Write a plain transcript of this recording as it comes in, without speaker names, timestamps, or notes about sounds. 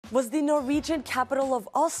Was the Norwegian capital of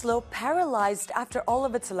Oslo paralyzed after all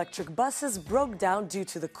of its electric buses broke down due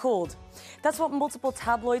to the cold? That's what multiple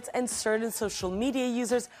tabloids and certain social media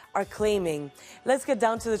users are claiming. Let's get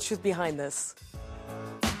down to the truth behind this.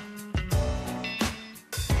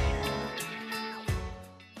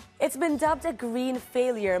 It's been dubbed a green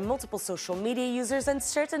failure. Multiple social media users and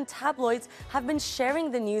certain tabloids have been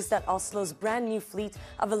sharing the news that Oslo's brand new fleet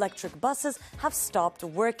of electric buses have stopped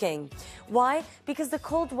working. Why? Because the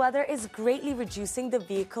cold weather is greatly reducing the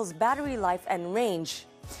vehicle's battery life and range.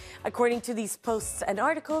 According to these posts and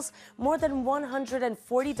articles, more than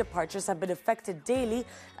 140 departures have been affected daily,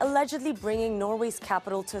 allegedly bringing Norway's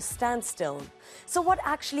capital to a standstill. So what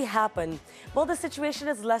actually happened? Well, the situation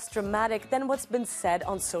is less dramatic than what's been said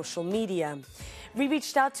on social media. We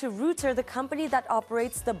reached out to Ruter, the company that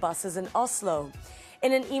operates the buses in Oslo.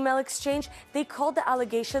 In an email exchange, they called the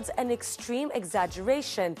allegations an extreme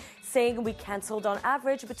exaggeration, saying we cancelled on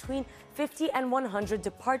average between 50 and 100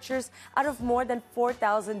 departures out of more than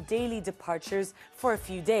 4,000 daily departures for a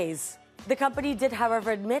few days. The company did,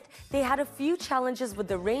 however, admit they had a few challenges with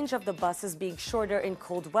the range of the buses being shorter in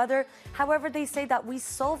cold weather. However, they say that we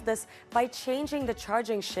solved this by changing the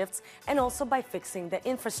charging shifts and also by fixing the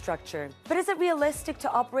infrastructure. But is it realistic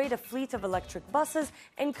to operate a fleet of electric buses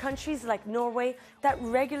in countries like Norway that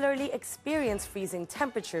regularly experience freezing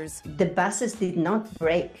temperatures? The buses did not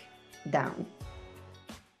break down.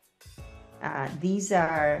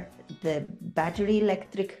 The battery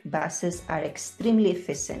electric buses are extremely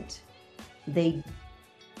efficient. They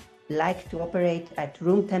like to operate at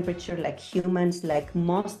room temperature like humans, like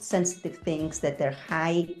most sensitive things that are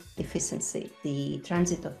high efficiency. The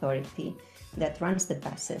transit authority that runs the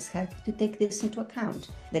buses have to take this into account.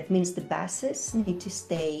 That means the buses need to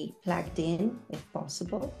stay plugged in if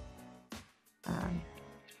possible.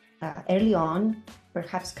 Early on,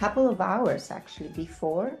 perhaps a couple of hours actually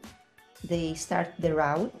before they start the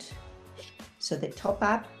route. So they top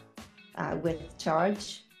up with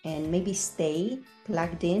charge and maybe stay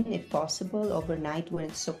plugged in if possible overnight when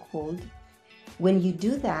it's so cold. When you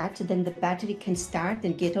do that, then the battery can start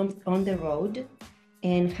and get on the road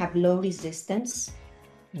and have low resistance.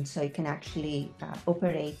 And so you can actually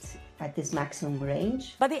operate at this maximum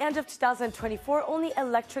range. By the end of 2024, only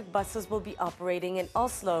electric buses will be operating in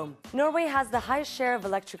Oslo. Norway has the highest share of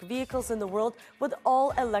electric vehicles in the world, with all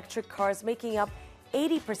electric cars making up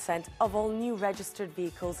 80% of all new registered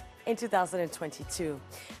vehicles in 2022.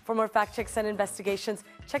 For more fact checks and investigations,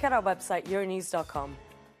 check out our website, euronews.com.